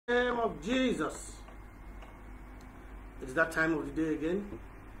Name of Jesus. It's that time of the day again,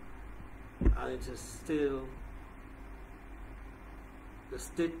 and it is still the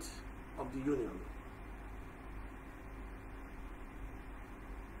State of the Union.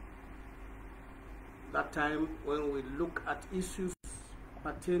 That time when we look at issues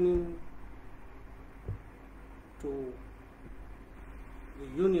pertaining to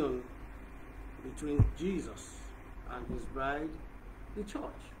the union between Jesus and his bride, the church.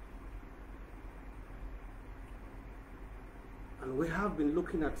 And we have been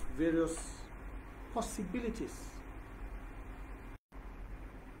looking at various possibilities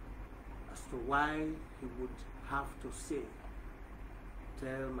as to why he would have to say,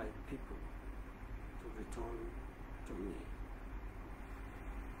 "Tell my people to return to me."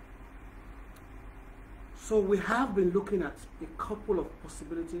 So we have been looking at a couple of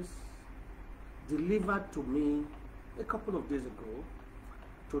possibilities delivered to me a couple of days ago.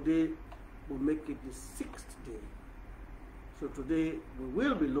 Today will make it the 6th day. So today we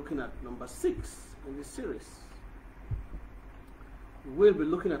will be looking at number 6 in the series. We will be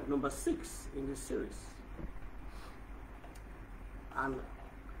looking at number 6 in the series. And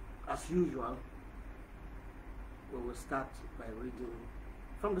as usual, we will start by reading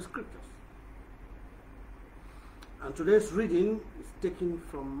from the scriptures. And today's reading is taken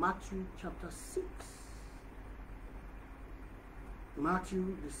from Matthew chapter 6.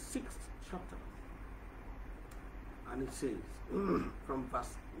 Matthew, the 6th chapter. And it says, from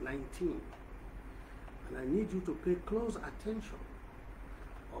verse 19, and I need you to pay close attention,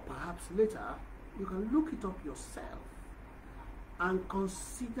 or perhaps later you can look it up yourself and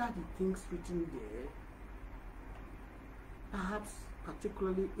consider the things written there, perhaps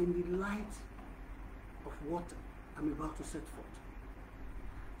particularly in the light of what I'm about to set forth.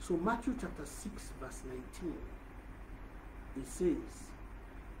 So Matthew chapter 6 verse 19, it says,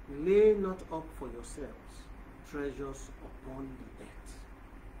 "Lay not up for yourselves treasures upon the earth,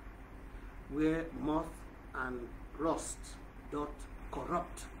 where moth and rust doth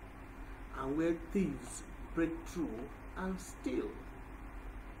corrupt, and where thieves break through and steal.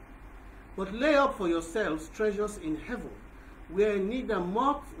 But lay up for yourselves treasures in heaven, where neither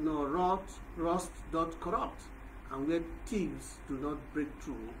moth nor rust doth corrupt, and where thieves do not break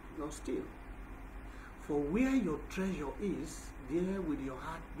through nor steal. For where your treasure is, there will your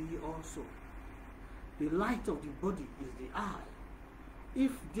heart be also. The light of the body is the eye.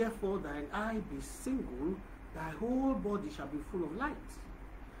 If therefore thine eye be single, thy whole body shall be full of light.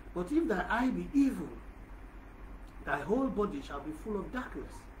 But if thy eye be evil, thy whole body shall be full of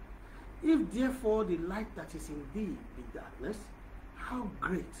darkness. If therefore the light that is in thee be darkness, how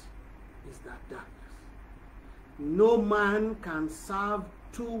great is that darkness? No man can serve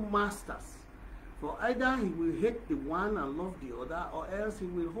two masters, for either he will hate the one and love the other, or else he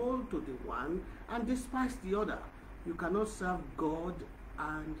will hold to the one and despise the other. You cannot serve God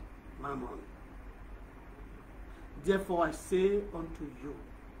and mammon. Therefore I say unto you,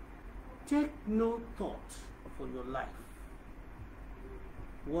 take no thought for your life,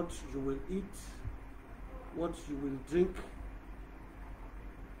 what you will eat, what you will drink,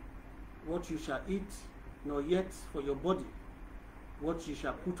 what you shall eat, nor yet for your body, what you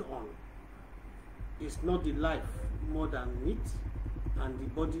shall put on. Is not the life more than meat, and the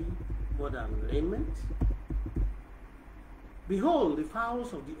body more than raiment? Behold the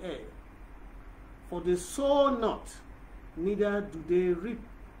fowls of the air, for they sow not, neither do they reap,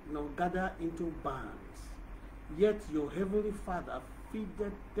 nor gather into barns, yet your heavenly Father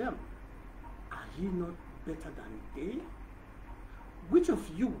feedeth them. Are ye not better than they? Which of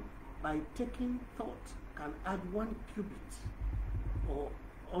you, by taking thought, can add 1 cubit or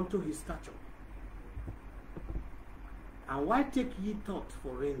unto his stature? And why take ye thought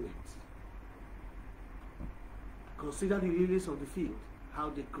for raiment? Consider the lilies of the field, how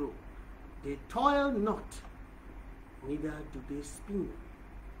they grow. They toil not, neither do they spin.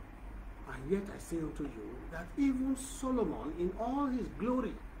 And yet I say unto you, that even Solomon in all his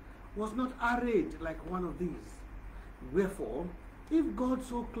glory was not arrayed like one of these. Wherefore, if God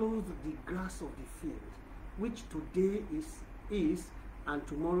so clothed the grass of the field, which today is and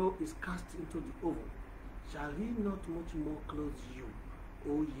tomorrow is cast into the oven, shall he not much more clothe you,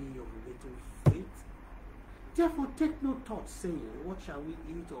 O ye of little faith? Therefore take no thought, saying, what shall we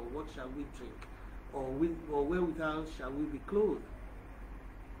eat, or what shall we drink, or wherewithal shall we be clothed?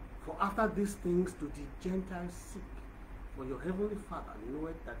 For after these things do the Gentiles seek. For your heavenly Father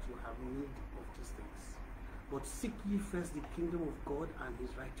knoweth that you have need of these things. But seek ye first the kingdom of God and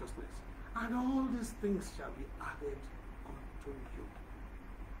his righteousness, and all these things shall be added unto you.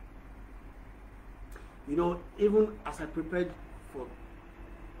 You know, even as I prepared for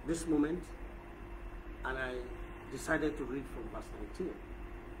this moment, and I decided to read from verse 19.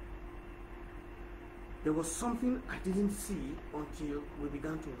 There was something I didn't see until we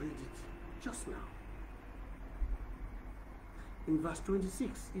began to read it just now. In verse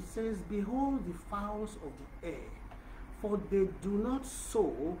 26, it says, "Behold the fowls of the air, for they do not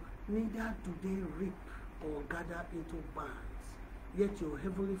sow, neither do they reap or gather into barns, yet your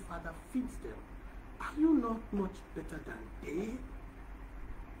heavenly Father feeds them. Are you not much better than they?"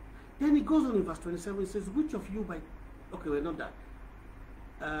 Then it goes on in verse 27, it says, "Which of you by..." Okay, we're not that.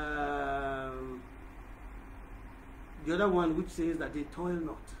 The other one which says that they toil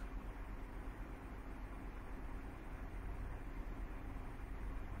not.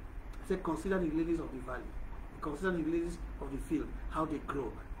 I said, "Consider the lilies of the valley. Consider the lilies of the field, how they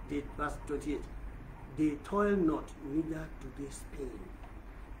grow." Verse 28. "They toil not, neither do they spin."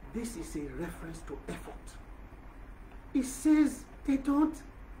 This is a reference to effort. It says they don't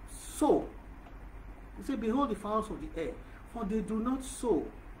sow. It says, "Behold the fowls of the air, for they do not sow,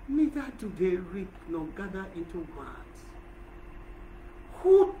 neither do they reap, nor gather into barns."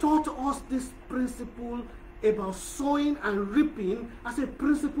 Who taught us this principle about sowing and reaping as a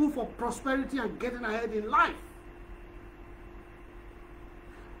principle for prosperity and getting ahead in life?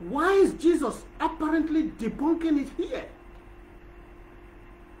 Why is Jesus apparently debunking it here?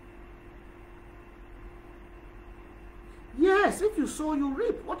 Yes, if you sow, you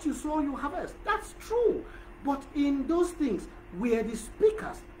reap. What you sow, you harvest. That's true. But in those things, were the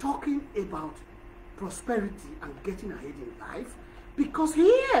speakers talking about prosperity and getting ahead in life? Because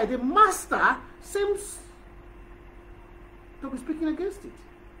here, the master seems to be speaking against it.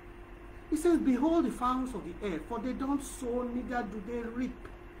 He says, "Behold the fowls of the air, for they don't sow, neither do they reap,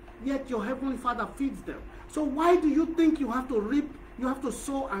 yet your heavenly Father feeds them." So why do you think you have to reap, you have to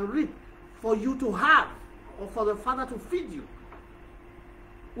sow and reap for you to have, or for the Father to feed you?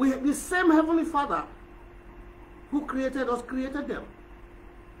 The same heavenly Father who created us created them.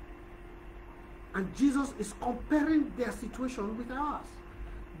 And Jesus is comparing their situation with ours.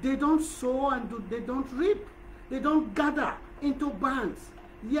 They don't sow and they don't reap. They don't gather into barns.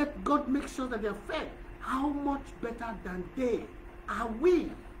 Yet God makes sure that they are fed. How much better than they are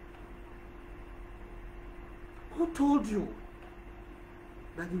we? Who told you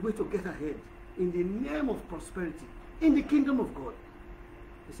that the way to get ahead in the name of prosperity in the kingdom of God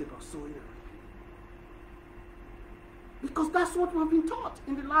is about sowing and reaping? Because that's what we've been taught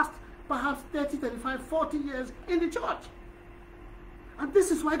in the last perhaps 30, 35, 40 years in the church. And this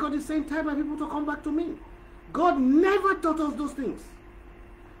is why God is saying, "Tell my people to come back to me." God never taught us those things.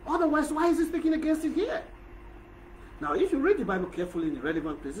 Otherwise, why is he speaking against it here? Now, if you read the Bible carefully in the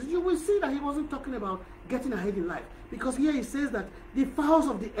relevant places, you will see that he wasn't talking about getting ahead in life. Because here he says that the fowls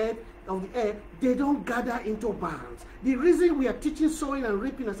of the air, they don't gather into barns. The reason we are teaching sowing and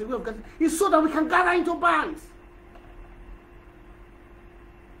reaping as a way of gathering is so that we can gather into barns.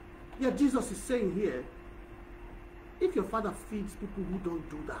 Yet Jesus is saying here, if your Father feeds people who don't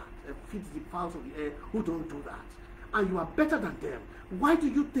do that, and feeds the fowls of the air who don't do that, and you are better than them, why do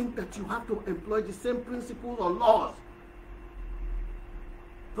you think that you have to employ the same principles or laws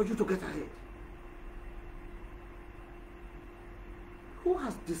for you to get ahead? Who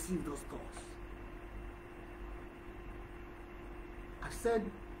has deceived those thoughts? I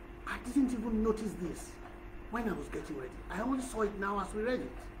said, I didn't even notice this when I was getting ready. I only saw it now as we read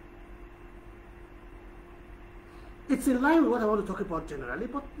it. It's in line with what I want to talk about generally,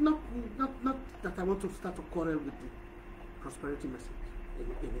 but not that I want to start to quarrel with the prosperity message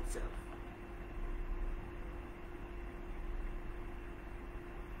in itself.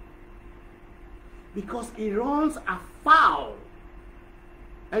 Because it runs afoul,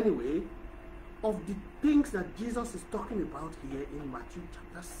 anyway, of the things that Jesus is talking about here in Matthew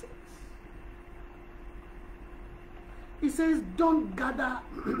chapter 6. He says, don't gather,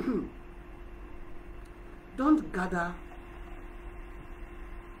 don't gather.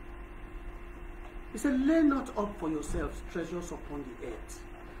 He said, lay not up for yourselves treasures upon the earth.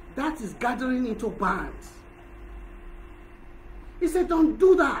 That is gathering into barns. He said, don't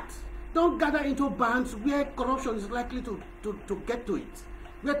do that. Don't gather into barns where corruption is likely to get to it,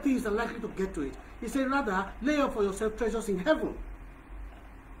 where thieves are likely to get to it. He said, rather, lay up for yourself treasures in heaven.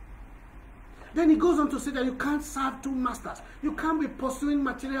 Then he goes on to say that you can't serve two masters. You can't be pursuing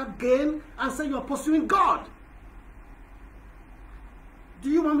material gain and say you're pursuing God. Do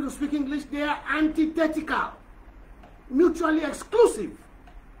you want me to speak English? They are antithetical, mutually exclusive.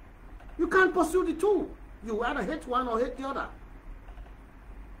 You can't pursue the two. You either hate one or hate the other.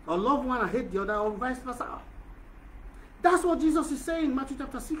 Or love one and hate the other, or vice versa. That's what Jesus is saying in Matthew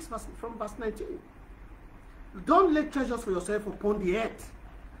chapter 6 from verse 19. Don't lay treasures for yourself upon the earth.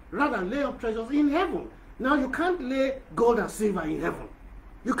 Rather, lay up treasures in heaven. Now, you can't lay gold and silver in heaven.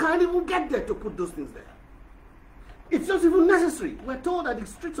 You can't even get there to put those things there. It's not even necessary. We're told that the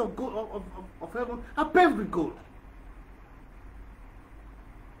streets of gold, of heaven are paved with gold.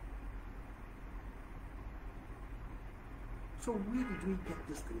 So where did we get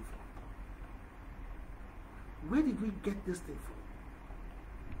this thing from? Where did we get this thing from?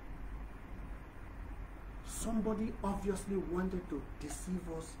 Somebody obviously wanted to deceive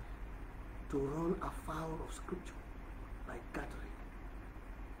us to run afoul of Scripture by gathering,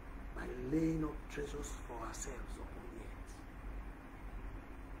 by laying up treasures for ourselves upon the earth.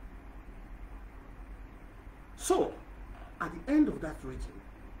 So, at the end of that reading,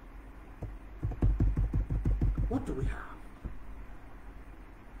 what do we have?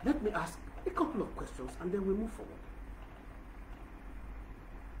 Let me ask a couple of questions and then we move forward.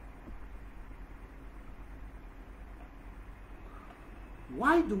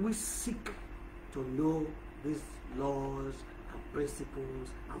 Why do we seek to know these laws and principles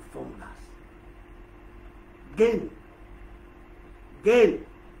and formulas? Gain.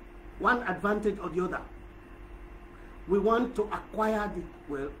 One advantage or the other. We want to acquire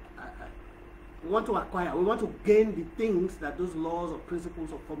we want to gain the things that those laws or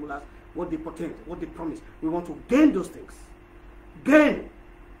principles or formulas, what they portend, what they promise. We want to gain those things. Gain.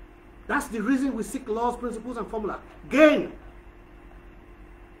 That's the reason we seek laws, principles, and formula. Gain.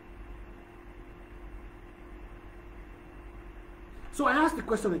 So I ask the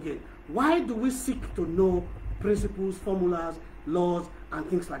question again. Why do we seek to know principles, formulas, laws, and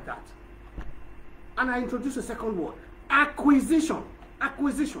things like that? And I introduce a second word. Acquisition.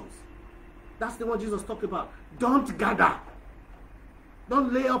 Acquisitions. That's the one Jesus talked about. Don't gather.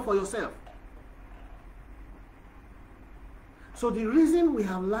 Don't lay up for yourself. So the reason we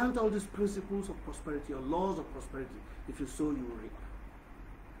have learned all these principles of prosperity or laws of prosperity, if you sow, you will reap.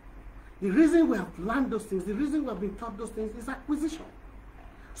 The reason we have learned those things, the reason we have been taught those things is acquisition.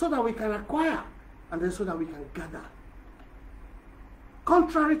 So that we can acquire and then so that we can gather.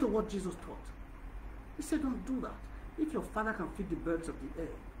 Contrary to what Jesus taught. He said, don't do that. If your father can feed the birds of the air,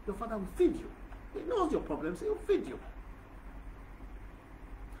 your father will feed you. He knows your problems, he will feed you.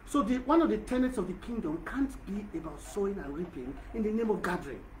 So one of the tenets of the kingdom can't be about sowing and reaping in the name of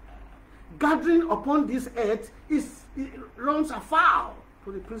gathering. Gathering upon this earth it runs afoul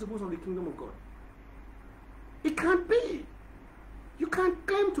to the principles of the kingdom of God. It can't be. You can't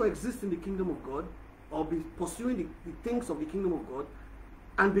claim to exist in the kingdom of God or be pursuing the things of the kingdom of God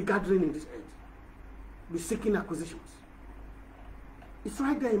and be gathering in this earth. Be seeking acquisitions. It's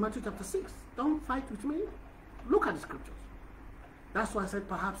right there in Matthew chapter 6. Don't fight with me. Look at the scriptures. That's why I said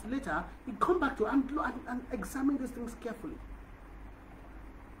perhaps later you come back to and examine these things carefully.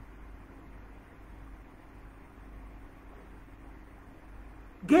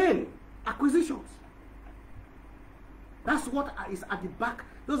 Gain, acquisitions. That's what is at the back.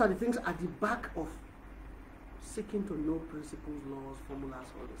 Those are the things at the back of seeking to know principles, laws, formulas,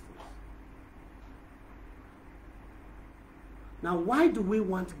 all these things. Now, why do we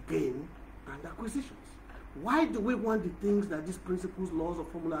want gain and acquisitions? Why do we want the things that these principles, laws, or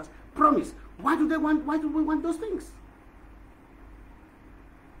formulas promise? Why do we want those things?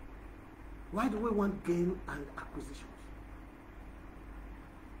 Why do we want gain and acquisitions?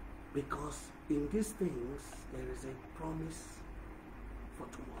 Because in these things, there is a promise for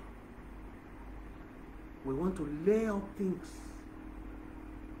tomorrow. We want to lay up things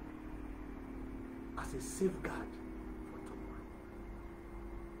as a safeguard for tomorrow.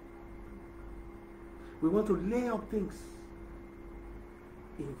 We want to lay up things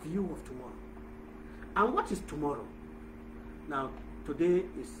in view of tomorrow. And what is tomorrow? Now, today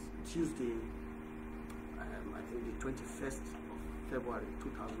is Tuesday, I think the 21st of February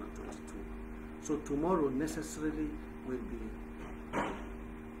 2022. So tomorrow necessarily will be the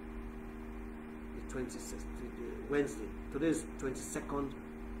 26th, Wednesday. Today is 22nd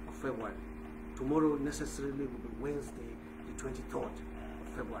of February. Tomorrow necessarily will be Wednesday, the 23rd of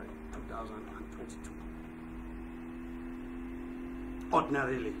February 2022.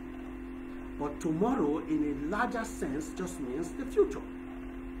 Ordinarily. But tomorrow, in a larger sense, just means the future.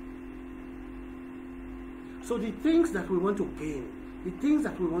 So the things that we want to gain, the things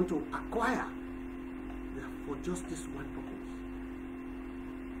that we want to acquire, they are for just this one purpose.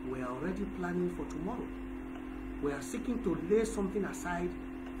 We are already planning for tomorrow. We are seeking to lay something aside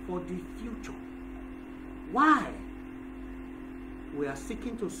for the future. Why? We are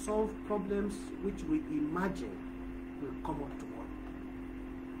seeking to solve problems which we imagine will come up tomorrow.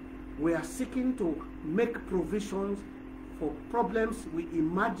 We are seeking to make provisions for problems we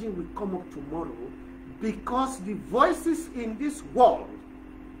imagine will come up tomorrow, because the voices in this world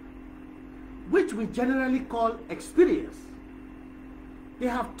which we generally call experience, they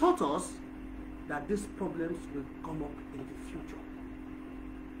have taught us that these problems will come up in the future.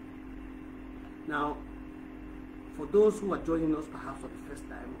 Now, for those who are joining us perhaps for the first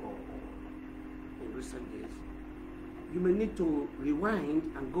time or in recent days, you may need to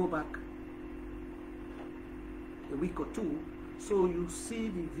rewind and go back a week or two so you see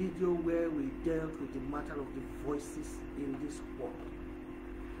the video where we dealt with the matter of the voices in this world.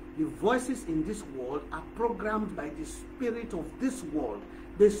 The voices in this world are programmed by the spirit of this world.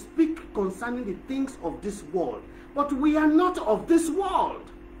 They speak concerning the things of this world, but we are not of this world.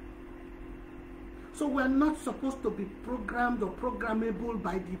 So we are not supposed to be programmed or programmable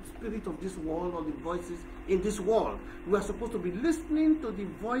by the spirit of this world or the voices in this world. We are supposed to be listening to the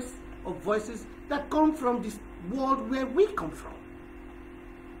voice of voices that come from this world where we come from.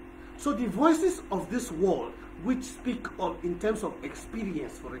 So the voices of this world, which speak of in terms of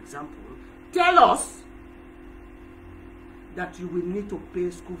experience, for example, tell us that you will need to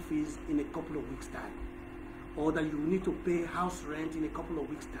pay school fees in a couple of weeks' time, or that you will need to pay house rent in a couple of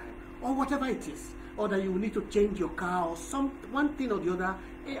weeks' time, or whatever it is, or that you will need to change your car or one thing or the other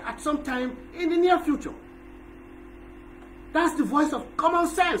at some time in the near future. That's the voice of common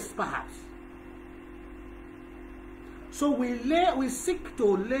sense, perhaps. So we seek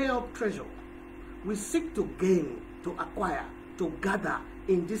to lay up treasure. We seek to gain, to acquire, to gather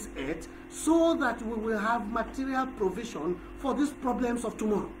in this earth so that we will have material provision for these problems of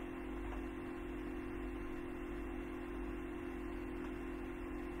tomorrow.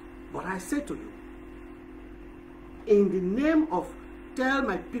 But I say to you, in the name of tell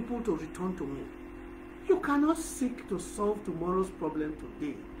my people to return to me, you cannot seek to solve tomorrow's problem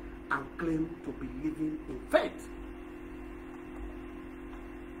today and claim to be living in faith.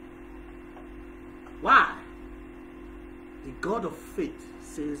 Why? The God of faith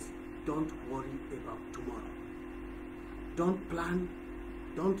says, don't worry about tomorrow. Don't plan,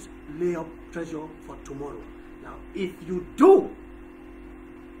 don't lay up treasure for tomorrow. Now, if you do,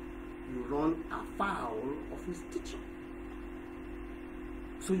 you run afoul of his teaching.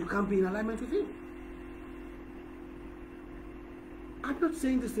 So you can't be in alignment with him. I'm not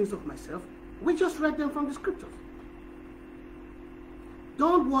saying these things of myself. We just read them from the scriptures.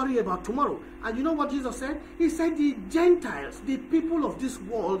 Don't worry about tomorrow. And you know what Jesus said? He said the Gentiles, the people of this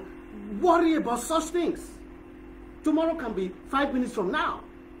world, worry about such things. Tomorrow can be 5 minutes from now.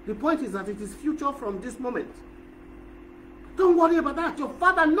 The point is that it is future from this moment. Don't worry about that. Your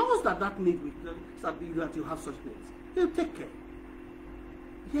Father knows that need that you have such needs. He'll take care.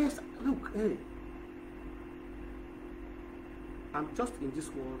 Yes, look, hey. I'm just in this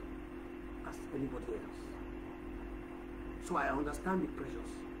world as anybody else. So I understand the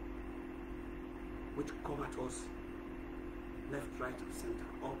pressures which come at us left, right, and center,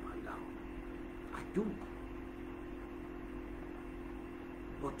 up and down. I do.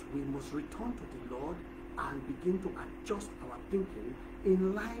 But we must return to the Lord and begin to adjust our thinking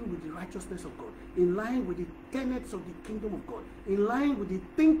in line with the righteousness of God, in line with the tenets of the kingdom of God, in line with the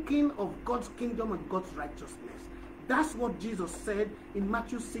thinking of God's kingdom and God's righteousness. That's what Jesus said in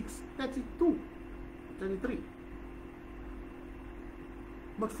Matthew 6:32-33.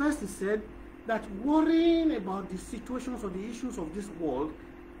 But first he said that worrying about the situations or the issues of this world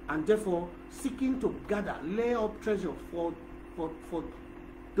and therefore seeking to gather, lay up treasure for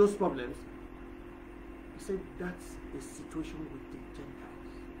those problems, he said that's a situation with the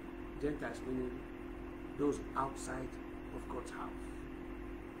Gentiles. Gentiles meaning those outside of God's house.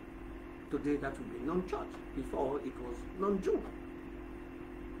 Today that would be non-church. Before it was non-Jew.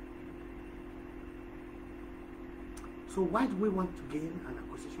 So why do we want to gain an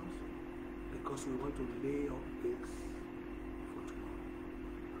acquisition? Because we want to lay up things for tomorrow.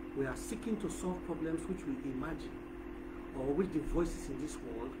 We are seeking to solve problems which we imagine, or which the voices in this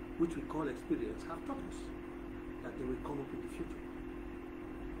world, which we call experience, have taught us that they will come up in the future.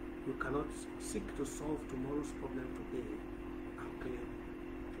 You cannot seek to solve tomorrow's problem today and claim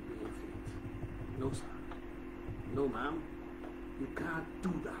to be in faith. No, sir. No, ma'am. You can't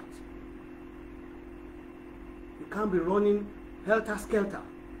do that. You can't be running helter-skelter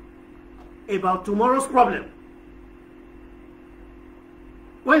about tomorrow's problem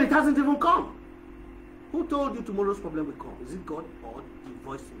when it hasn't even come. Who told you tomorrow's problem will come? Is it God or the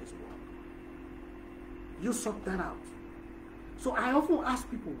voice in this world? You sort that out. So I often ask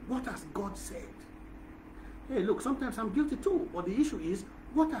people, what has God said? Hey, look, sometimes I'm guilty too, but the issue is,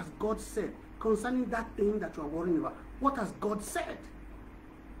 what has God said concerning that thing that you are worrying about? What has God said?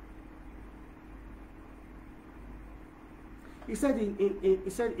 He said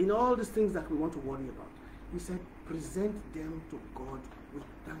in all these things that we want to worry about, he said, present them to God with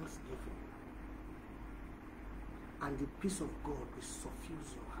thanksgiving. and the peace of God will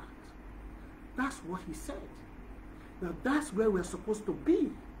suffuse your heart. That's what he said. Now that's where we're supposed to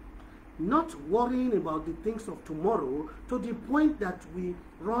be. Not worrying about the things of tomorrow to the point that we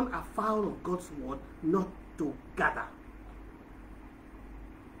run afoul of God's word not to gather.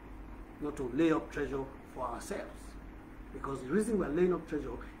 Not to lay up treasure for ourselves. Because the reason we're laying up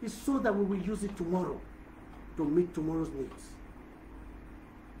treasure is so that we will use it tomorrow to meet tomorrow's needs.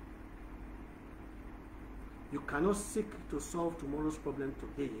 You cannot seek to solve tomorrow's problem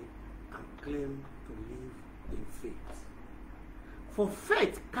today and claim to live in faith. For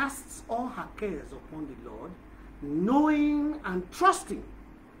faith casts all her cares upon the Lord, knowing and trusting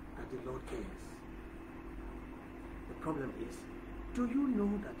that the Lord cares. The problem is, do you know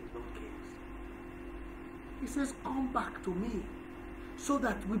that the Lord cares? He says, come back to me, so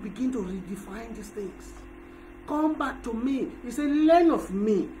that we begin to redefine these things. Come back to me. He said, learn of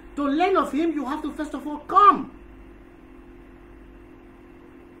me. To learn of him, you have to first of all come.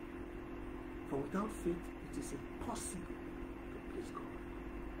 For without faith, it is impossible to please God.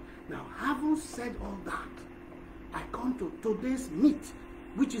 Now, having said all that, I come to today's meat,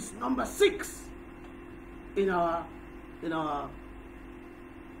 which is number 6 in our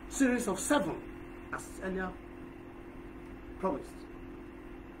series of 7, as earlier promised.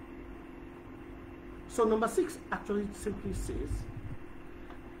 So number 6 actually simply says,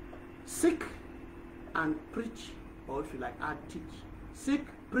 seek and preach, or if you like, add teach. Seek,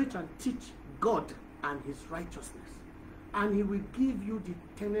 preach, and teach God and his righteousness, and he will give you the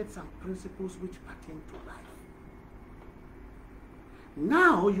tenets and principles which pertain to life.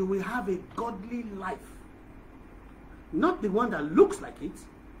 Now you will have a godly life. Not the one that looks like it,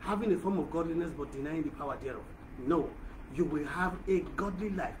 having a form of godliness but denying the power thereof. No, you will have a godly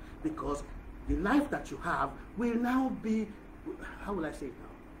life, because the life that you have will now be, how will I say it now?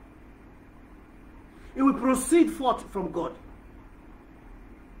 It will proceed forth from God.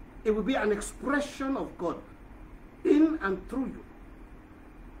 It will be an expression of God in and through you.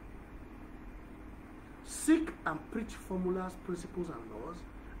 Seek and preach formulas, principles, and laws,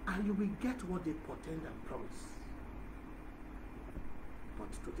 and you will get what they portend and promise,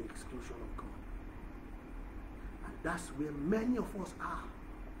 but to the exclusion of God. And that's where many of us are.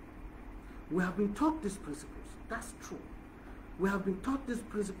 We have been taught these principles. That's true. We have been taught these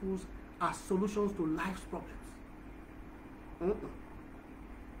principles as solutions to life's problems.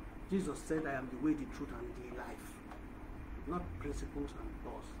 Jesus said, I am the way, the truth, and the life. Not principles and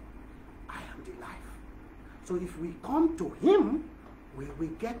laws. I am the life. So if we come to him, we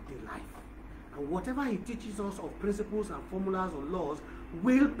will get the life. And whatever he teaches us of principles and formulas or laws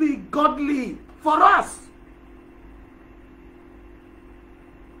will be godly for us.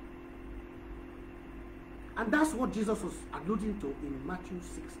 And that's what Jesus was alluding to in Matthew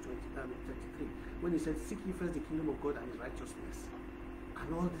 6:33, when he said, seek ye first the kingdom of God and his righteousness,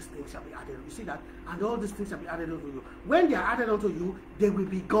 and all these things shall be added. You see that? And all these things shall be added unto you. When they are added unto you, they will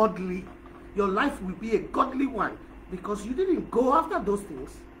be godly. Your life will be a godly one, because you didn't go after those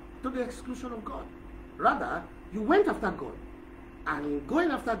things to the exclusion of God. Rather, you went after God. And in going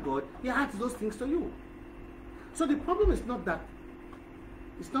after God, he adds those things to you. So the problem is not that,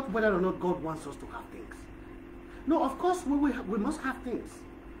 it's not whether or not God wants us to have things. No, of course we must have things.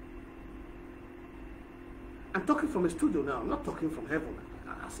 I'm talking from a studio now. I'm not talking from heaven,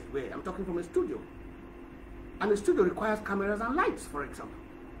 as it were. I'm talking from a studio. And a studio requires cameras and lights, for example.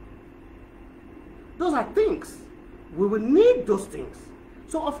 Those are things. We will need those things.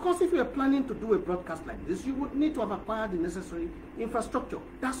 So, of course, if you are planning to do a broadcast like this, you would need to have acquired the necessary infrastructure.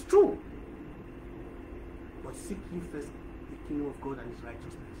 That's true. But seek ye first the kingdom of God and his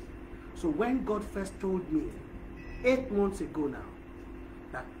righteousness. So when God first told me 8 months ago now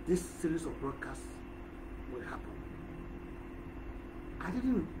that this series of broadcasts will happen, I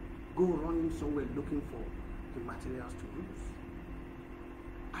didn't go running somewhere looking for the materials to use.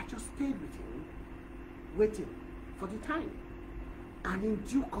 I just stayed with him, waiting for the time. And in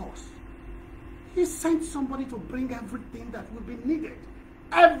due course, he sent somebody to bring everything that will be needed.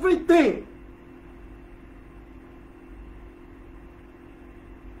 Everything!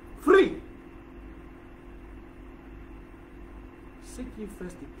 Free! Seek ye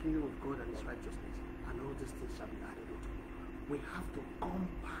first the kingdom of God and his righteousness, and all these things shall be added unto you. We have to come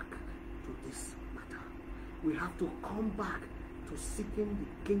back to this matter. We have to come back to seeking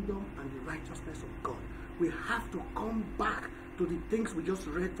the kingdom and the righteousness of God. We have to come back to the things we just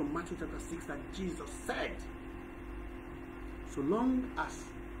read from Matthew chapter 6 that Jesus said. So long as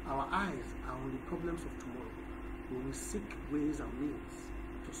our eyes are on the problems of tomorrow, we will seek ways and means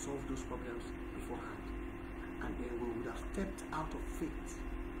to solve those problems beforehand. And then we would have stepped out of faith.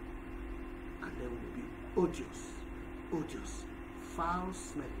 And then we will be odious odious,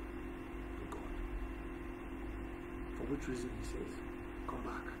 foul-smelling to God. For which reason he says, come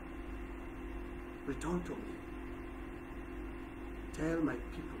back. Return to me. Tell my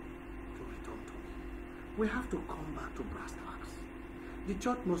people to return to me. We have to come back to brass tacks. The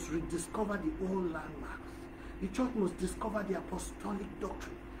church must rediscover the old landmarks. The church must discover the apostolic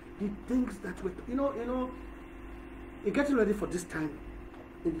doctrine. The things that were, in getting ready for this time,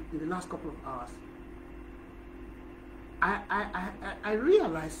 in the last couple of hours, I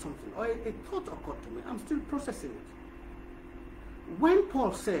realized something, or a thought occurred to me. I'm still processing it. When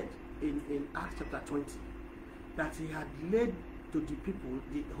Paul said in Acts chapter 20 that he had led to the people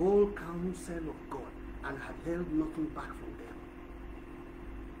the whole counsel of God and had held nothing back from them,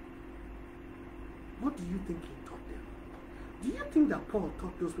 what do you think he taught them? Do you think that Paul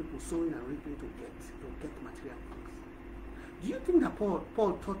taught those people sowing and reaping to get material things? Do you think that Paul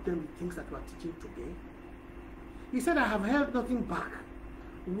taught them the things that we are teaching today? He said, I have held nothing back.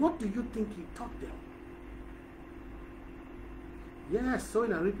 What do you think he taught them? Yes,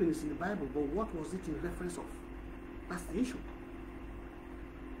 sowing and reaping is in the Bible, but what was it in reference of? That's the issue.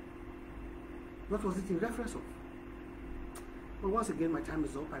 What was it in reference of? Well, once again, my time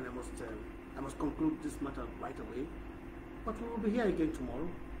is up and I must conclude this matter right away. But we will be here again tomorrow.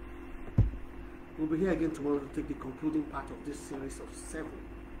 We'll be here again tomorrow to take the concluding part of this series of 7.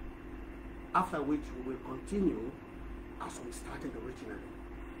 After which we will continue as we started originally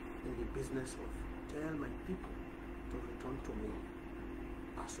in the business of tell my people to return to me,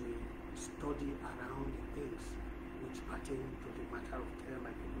 as we study around the things which pertain to the matter of tell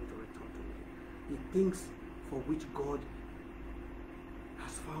my people to return to me. The things for which God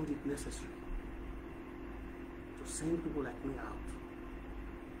has found it necessary to send people like me out,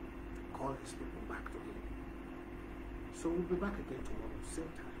 to call his people back to him. So we'll be back again tomorrow,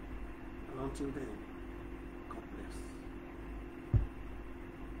 same time. And until then,